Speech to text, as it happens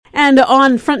And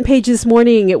on Frontpage this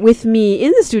morning, with me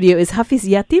in the studio is Hafiz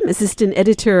Yatim, Assistant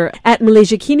Editor at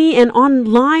Malaysiakini. And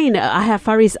online, I have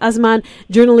Fareez Azman,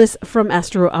 journalist from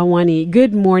Astro, Awani.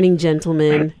 Good morning,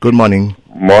 gentlemen. Good morning.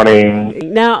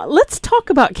 Morning. Now, let's talk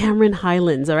about Cameron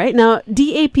Highlands, all right? Now,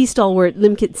 DAP stalwart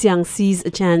Lim Kit Siang sees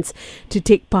a chance to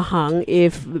take Pahang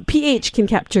if PH can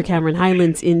capture Cameron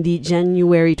Highlands in the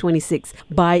January 26th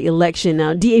by-election.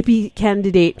 Now, DAP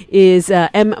candidate is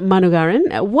M.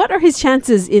 Manogaran. What are his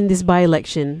chances in this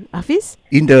by-election, Hafiz?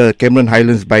 In the Cameron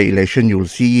Highlands by-election, you'll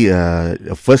see a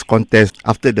first contest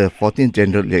after the 14th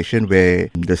general election where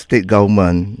the state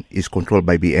government is controlled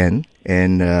by BN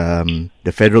and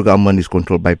the federal government is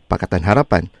controlled by Pakatan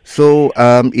Harapan. So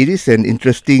it is an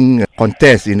interesting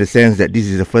contest in the sense that this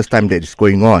is the first time that it's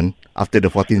going on after the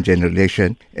 14th general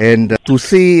election. And to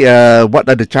see what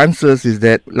are the chances is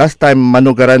that last time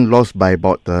Manogaran lost by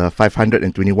about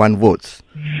 521 votes.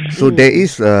 So there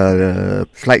is a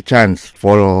slight chance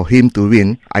for him to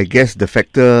win. I guess the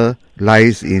factor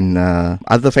lies in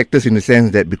other factors in the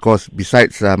sense that because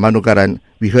besides Manogaran,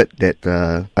 we heard that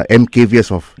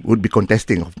MKVS would be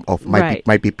contesting of my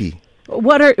PP.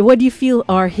 What do you feel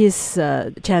are his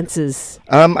chances?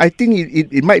 I think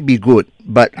it might be good,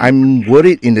 but I'm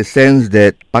worried in the sense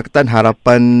that Pakatan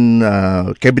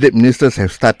Harapan cabinet ministers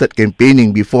have started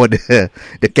campaigning before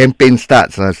the campaign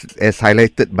starts, as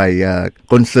highlighted by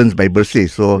concerns by Bersih.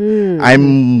 So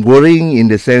I'm worrying in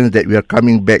the sense that we are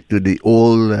coming back to the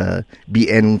old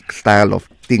BN style of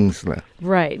things.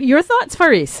 Right. Your thoughts,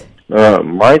 Fareez?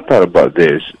 My thought about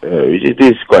this, it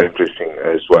is quite interesting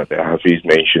as what Hafiz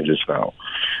mentioned just now.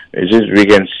 It's just we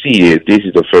can see it. This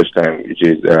is the first time which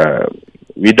is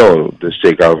we know the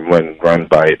state government run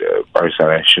by the Pakistan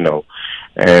National,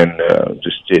 and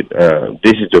the state.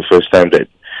 This is the first time that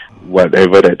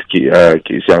whatever that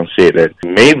Kit Siang said, that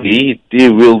maybe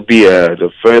it will be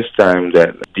the first time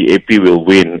that the AP will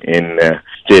win in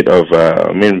state of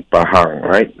Pahang,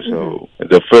 right? So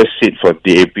the first seat for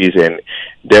the APs, and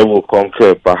they will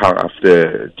conquer Pahang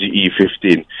after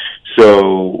GE15.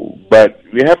 So, but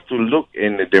we have to look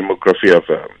in the demography of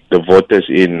the voters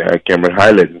in Cameron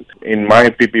Highlands. In my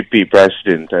PPP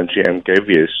president, Tan Sri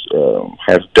MKVS,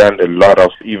 have done a lot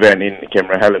of event in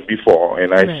Cameron Highlands before,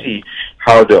 and I see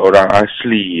how the Orang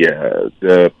Asli,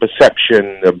 the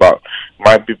perception about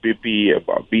my PPP,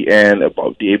 about BN,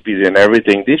 about the APs and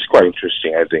everything. This is quite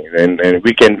interesting, I think, and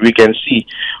we can see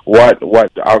what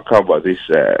the outcome of this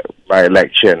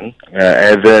by-election,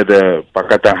 either the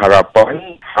Pakatan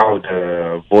Harapan, how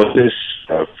the voters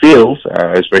feels,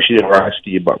 especially Orang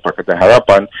Asli about Pakatan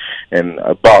Harapan and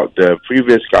about the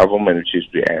previous government, which is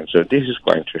BN. So this is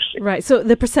quite interesting. Right. So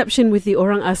the perception with the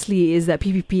Orang Asli is that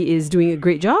PPP is doing a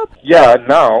great job? Yeah,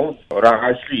 now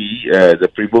Orang Asli, the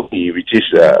Pribumi, which is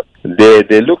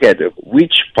they look at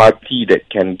which party that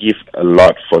can give a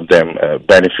lot for them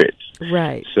benefits.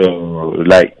 Right. So,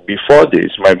 like before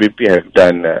this, my BP have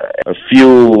done a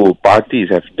few parties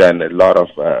have done a lot of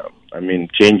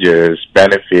changes,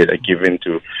 benefit given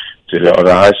to the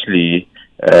Orang Asli.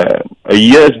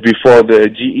 Years before the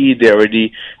GE, they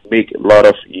already make a lot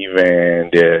of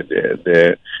events.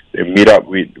 They meet up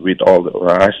with all the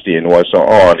Orang Asli and what's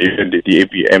on. Even the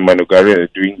DAP and Manogaran are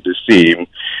doing the same.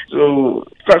 So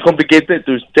it's quite complicated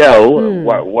to tell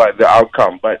what the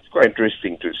outcome, but it's quite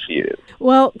interesting to see it.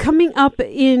 Well, coming up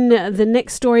in the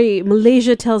next story,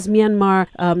 Malaysia tells Myanmar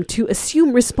to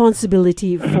assume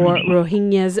responsibility for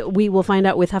Rohingyas. We will find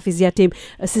out with Hafiz Yatim,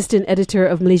 Assistant Editor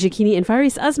of Malaysiakini, and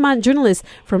Fareez Azman, journalist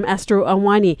from Astro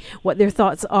Awani, what their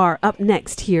thoughts are up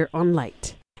next here on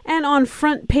Lite. And on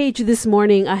Frontpage this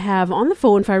morning, I have on the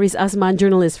phone Fareez Azman,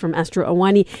 journalist from Astro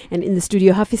Awani, and in the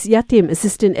studio, Hafiz Yatim,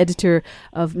 Assistant Editor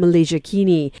of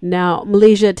Malaysiakini. Now,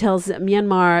 Malaysia tells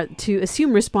Myanmar to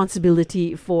assume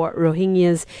responsibility for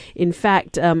Rohingyas. In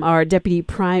fact, our Deputy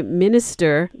Prime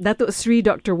Minister, Datuk Sri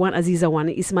Dr. Wan Aziza Wan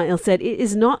Ismail, said it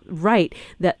is not right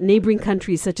that neighbouring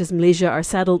countries such as Malaysia are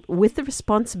saddled with the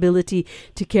responsibility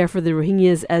to care for the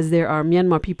Rohingyas, as there are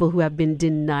Myanmar people who have been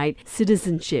denied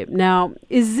citizenship. Now,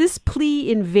 is this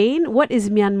plea in vain? What is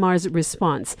Myanmar's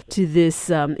response to this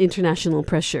international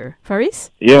pressure? Fareez?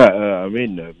 Yeah,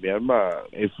 Myanmar,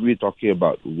 if we're talking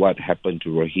about what happened to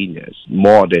Rohingyas,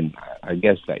 more than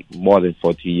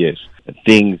 40 years,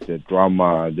 things, the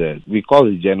drama, we call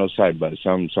it genocide, but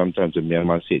sometimes the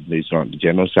Myanmar said it's not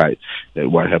genocide, that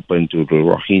what happened to the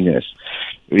Rohingyas,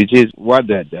 which is what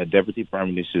the Deputy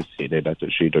Prime Minister said, that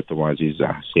Dr. Sri Dr.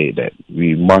 Waziza said, that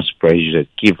we must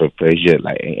keep a pressure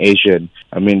like an Asian.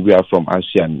 We are from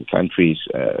ASEAN countries.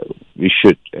 We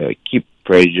should keep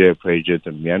pressure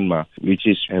to Myanmar, which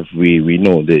is, we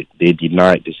know that they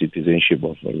denied the citizenship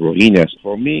of Rohingyas.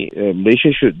 For me,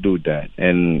 Malaysia should do that,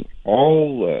 and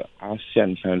all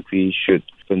ASEAN countries should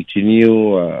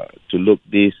continue to look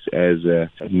this as a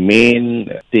main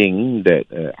thing that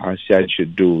ASEAN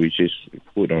should do, which is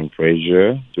put on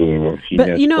pressure to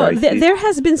Rohingyas. But there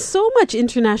has been so much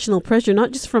international pressure,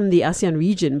 not just from the ASEAN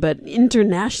region, but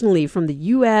internationally from the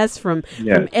US, from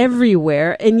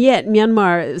everywhere, and yet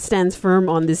Myanmar stands firm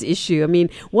on this issue. I mean,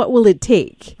 what will it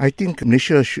take? I think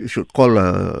Malaysia should call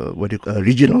a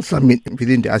regional summit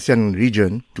within the ASEAN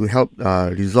region to help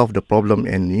resolve the problem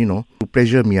and, to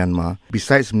pressure Myanmar.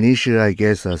 Besides Malaysia, I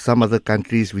guess some other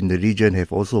countries in the region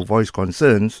have also voiced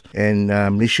concerns, and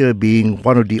Malaysia being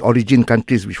one of the origin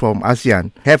countries which form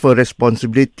ASEAN have a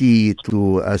responsibility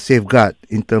to safeguard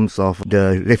in terms of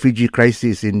the refugee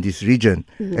crisis in this region,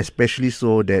 especially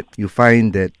so that you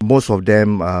find that most of these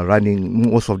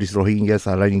Rohingyas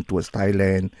are running towards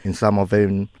Thailand, and some of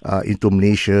them into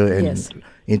Malaysia and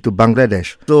into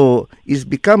Bangladesh. So it's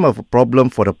become a problem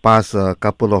for the past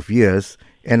couple of years,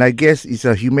 and I guess it's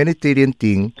a humanitarian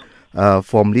thing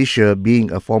for Malaysia,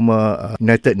 being a former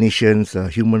United Nations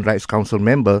Human Rights Council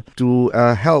member, to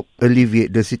help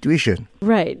alleviate the situation.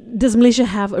 Right. Does Malaysia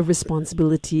have a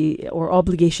responsibility or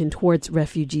obligation towards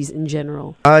refugees in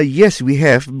general? Yes, we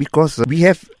have, because we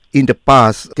have in the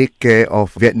past take care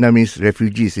of Vietnamese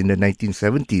refugees in the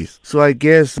 1970s. So I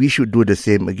guess we should do the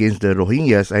same against the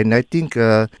Rohingyas, and I think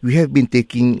we have been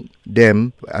taking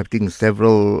them, I think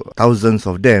several thousands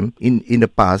of them in the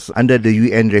past under the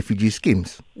UN refugee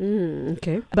schemes.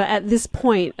 Okay. But at this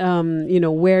point,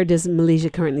 where does Malaysia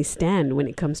currently stand when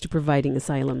it comes to providing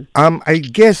asylum? I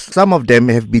guess some of them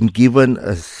have been given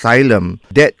asylum.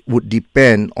 That would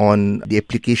depend on the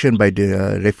application by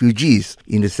the refugees,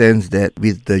 in the sense that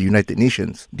with the United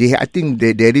Nations, I think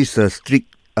there is a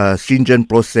strict stringent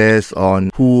process on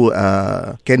who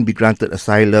can be granted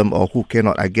asylum or who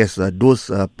cannot. I guess those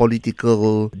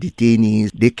political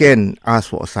detainees, they can ask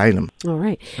for asylum. All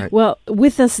right. Well,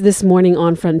 with us this morning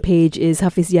on Frontpage is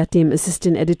Hafiz Yatim,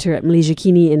 assistant editor at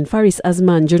Malaysiakini, and Fareez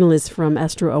Azman, journalist from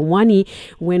Astro Awani.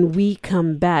 When we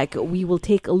come back, we will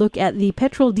take a look at the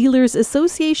Petrol Dealers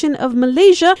Association of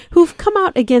Malaysia, who've come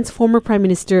out against former Prime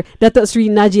Minister Datuk Seri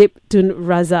Najib Tun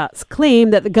Razak's claim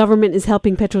that the government is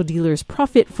helping petrol dealers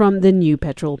profit from the new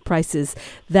petrol prices.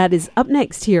 That is up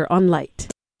next here on Lite.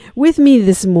 With me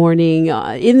this morning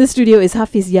in the studio is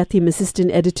Hafiz Yatim,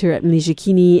 assistant editor at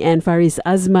Malaysiakini, and Fareez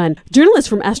Azman, journalist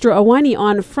from Astro Awani,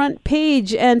 on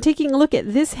Frontpage. And taking a look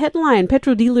at this headline,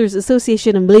 Petrol Dealers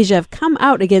Association of Malaysia have come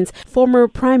out against former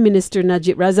Prime Minister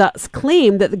Najib Razak's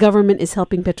claim that the government is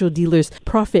helping petrol dealers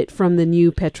profit from the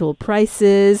new petrol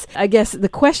prices. I guess the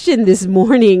question this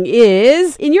morning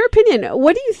is, in your opinion,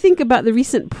 what do you think about the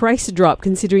recent price drop,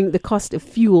 considering the cost of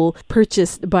fuel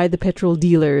purchased by the petrol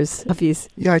dealers? Hafiz?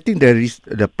 Yeah, I think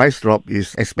the price drop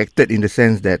is expected, in the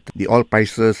sense that the oil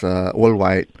prices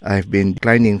worldwide have been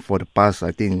declining for the past,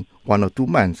 I think, 1 or 2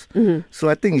 months. So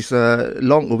I think it's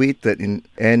long awaited,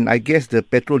 and I guess the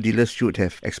petrol dealers should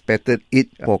have expected it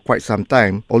for quite some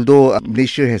time, although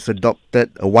Malaysia has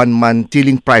adopted a 1-month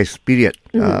ceiling price period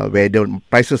where the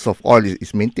prices of oil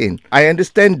is maintained. I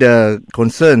understand the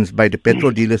concerns by the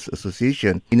Petrol Dealers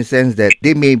Association, in the sense that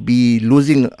they may be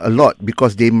losing a lot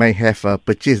because they might have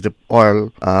purchased the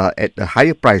oil at a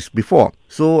higher price before.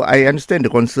 So I understand the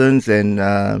concerns and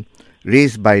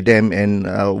raised by them, and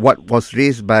what was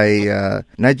raised by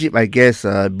Najib, I guess,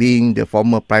 being the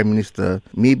former Prime Minister,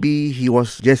 maybe he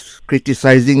was just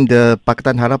criticizing the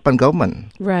Pakatan Harapan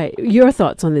government. Right. Your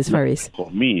thoughts on this, Fareez?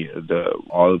 For me, the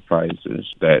oil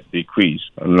prices that decreased,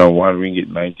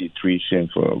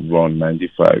 $1.93 for around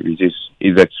 95, which is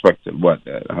expected, what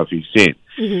Hafiz said.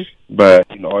 But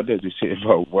in order to say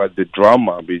about what the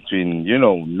drama between,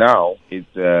 now,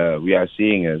 we are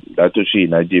seeing Datuk Seri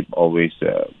Najib always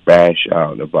bash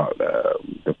out about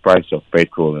the price of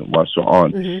petrol and what so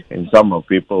on. And some of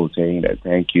people saying that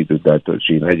thank you to Datuk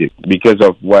Seri Najib because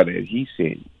of what he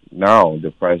said. Now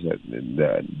the price is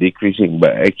decreasing,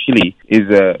 but actually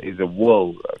is a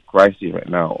world crisis right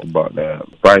now about the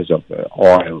price of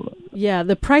oil. Yeah,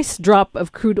 the price drop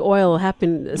of crude oil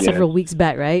happened several weeks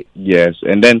back, right? Yes,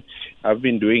 and then I've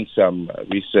been doing some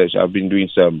research. I've been doing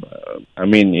some,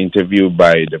 interview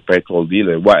by the petrol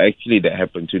dealer. What actually that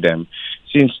happened to them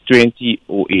since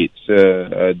 2008?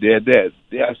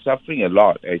 They are suffering a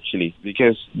lot actually,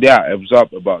 because they are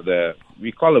absorbed about the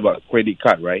we call about credit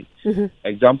card, right? Mm-hmm.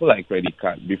 Example like credit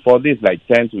card. Before this, like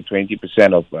 10 to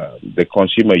 20% of the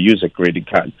consumer use a credit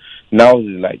card. Now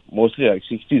it's like mostly like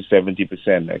 60 to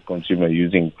 70% like consumer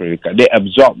using credit card. They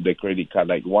absorb the credit card,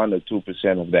 like 1 or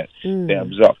 2% of that. They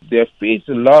absorb. They face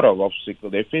a lot of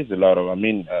obstacles. They face a lot of,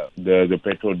 the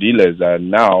petrol dealers are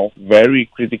now very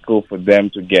critical for them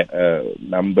to get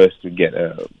numbers, to get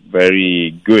a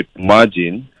very good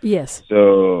margin. Yes.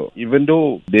 So even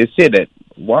though they say that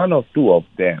one or two of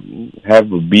them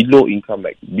have a below income,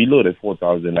 like below the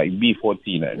 4,000, like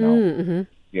B14 right now. Mm-hmm.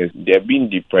 Yes, they're being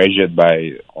depressured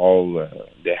by all.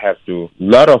 They have to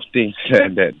lot of things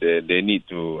that they need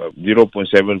to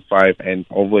 0.75 and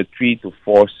over 3 to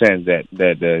 4 cents that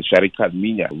the syarikat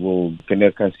minyak will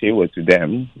kenakan sewa to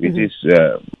them, which is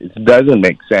it doesn't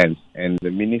make sense. And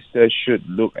the minister should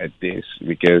look at this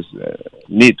because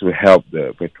need to help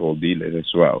the petrol dealers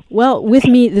as well. Well, with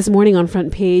me this morning on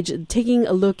Frontpage, taking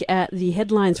a look at the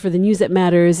headlines for the news that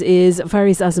matters is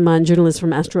Fareez Azman, journalist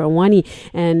from Astro Awani,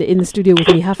 and in the studio with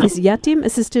me, Hafiz Yatim,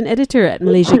 assistant editor at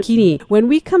Malaysiakini. When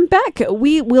we come back,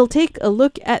 we will take a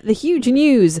look at the huge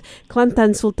news.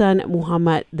 Kelantan Sultan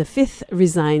Muhammad V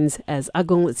resigns as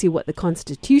Agong. Let's see what the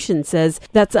Constitution says.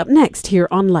 That's up next here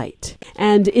on Lite.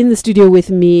 And in the studio with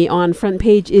me on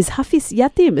Frontpage is Hafiz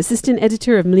Yatim, assistant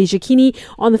editor of Malaysiakini.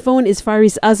 On the phone is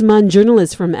Fareez Azman,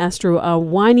 journalist from Astro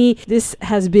Awani. This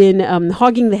has been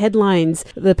hogging the headlines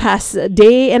the past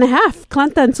day and a half.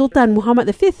 Kelantan Sultan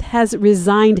Muhammad V has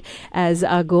resigned as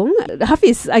Agong.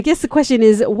 Hafiz, I guess the question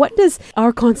is, what does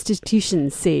our Constitution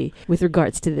say with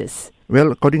regards to this?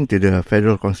 Well, according to the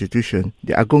Federal Constitution,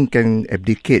 the Agong can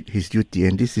abdicate his duty,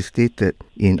 and this is stated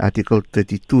in Article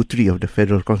 32(3) of the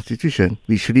Federal Constitution,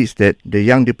 which reads that the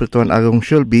Yang di-Pertuan Agong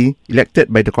shall be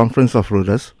elected by the Conference of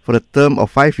Rulers for a term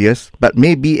of 5 years, but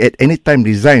may be at any time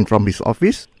resigned from his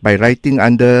office by writing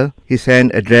under his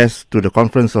hand address to the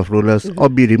Conference of Rulers or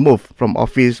be removed from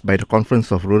office by the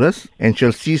Conference of Rulers and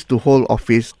shall cease to hold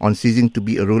office on ceasing to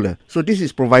be a ruler. So this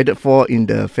is provided for in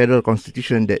the Federal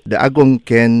Constitution that the Agong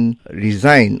can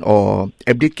resign or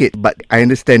abdicate, but I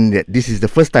understand that this is the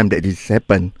first time that this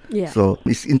happened. Yeah. So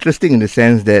it's interesting in the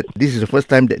sense that this is the first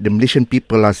time that the Malaysian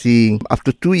people are seeing,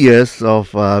 after 2 years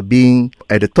of being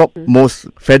at the topmost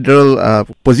federal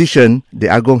position, the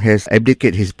Agong has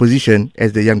abdicated his position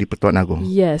as the Yang di-Pertuan Agong.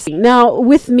 Yes. Now,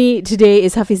 with me today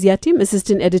is Hafiz Yatim,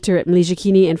 assistant editor at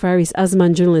Malaysiakini, and Fareez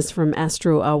Azman, journalist from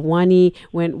Astro Awani.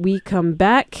 When we come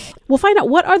back, we'll find out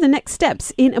what are the next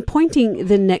steps in appointing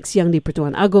the next Yang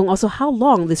di-Pertuan Agong, also how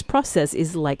long this process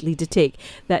is likely to take.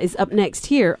 That is up next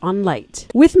here on Lite.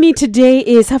 With me today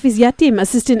is Hafiz Yatim,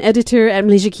 assistant editor at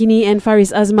Malaysiakini, and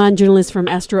Fareez Azman, journalist from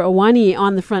Astro Awani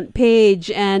on the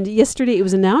Frontpage. And yesterday it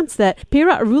was announced that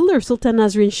Perak ruler Sultan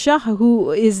Nazrin Shah,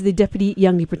 who is the deputy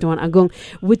Yang di-Pertuan Agong,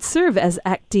 would serve as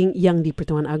acting Yang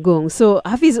di-Pertuan Agong. So,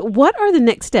 Hafiz, what are the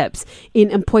next steps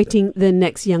in appointing the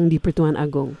next Yang di-Pertuan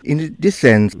Agong? In this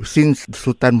sense, since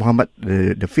Sultan Muhammad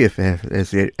V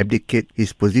has abdicated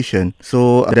his position,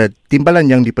 so the Timbalan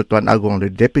Yang di-Pertuan Agong, the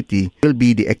deputy, will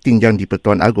be the acting Yang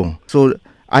di-Pertuan Agong. So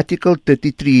Article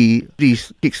 33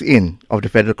 kicks in of the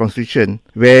Federal Constitution,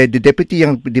 where the deputy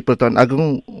Yang di-Pertuan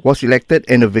Agong was elected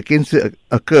and a vacancy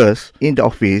occurs in the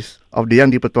office of the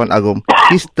Yang di-Pertuan Agong,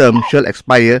 his term shall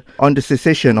expire on the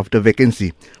cessation of the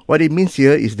vacancy. What it means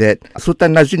here is that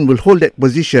Sultan Nazrin will hold that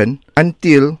position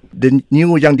until the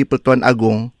new Yang di-Pertuan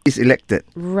Agong is elected.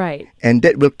 Right. And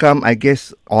that will come, I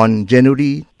guess, on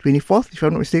January 24th, if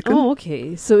I'm not mistaken. Oh,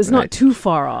 okay. So it's not too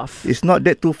far off. It's not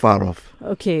that too far off.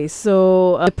 Okay,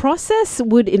 so the process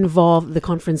would involve the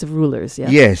Conference of Rulers, yeah?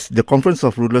 Yes, the Conference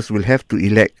of Rulers will have to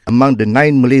elect among the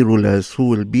 9 Malay rulers who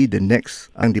will be the next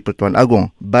Yang di-Pertuan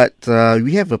Agong. But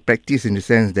we have a practice in the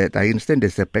sense that I understand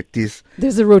there's a practice.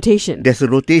 There's a rotation. There's a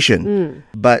rotation.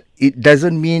 But it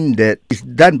doesn't mean that it's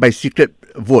done by secret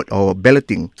vote or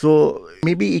balloting. So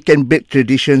maybe it can break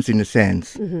traditions in a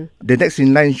sense. The next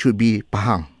in line should be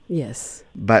Pahang. Yes.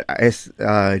 But as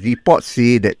reports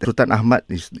say that Sultan Ahmad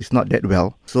is not that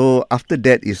well. So after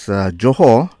that is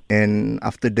Johor, and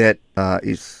after that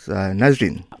is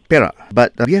Nazrin, Perak.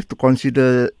 But we have to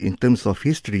consider in terms of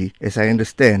history, as I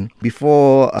understand,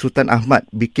 before Sultan Ahmad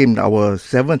became our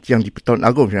 7th Yang di-Pertuan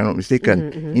Agong, if I'm not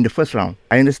mistaken, in the first round,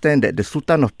 I understand that the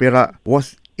Sultan of Perak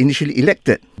was initially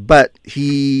elected, but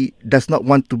he does not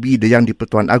want to be the Yang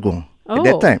di-Pertuan Agong. at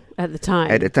that time. At the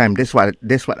time. At the time, that's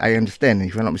what I understand,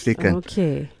 if I'm not mistaken.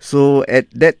 Okay. So at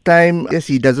that time, yes,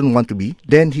 he doesn't want to be.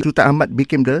 Then Sultan Ahmad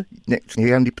became the next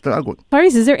Yang di-Pertuan Agong.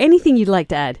 Fareez, is there anything you'd like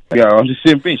to add? Yeah, on the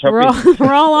same page.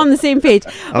 We're all on the same page.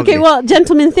 Okay, well,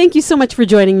 gentlemen, thank you so much for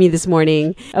joining me this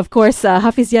morning. Of course,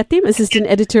 Hafiz Yatim, assistant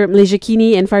editor at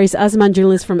Malaysiakini, and Fareez Azman,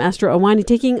 journalist from Astro Awani,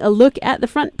 taking a look at the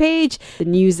front page, the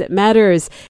news that matters.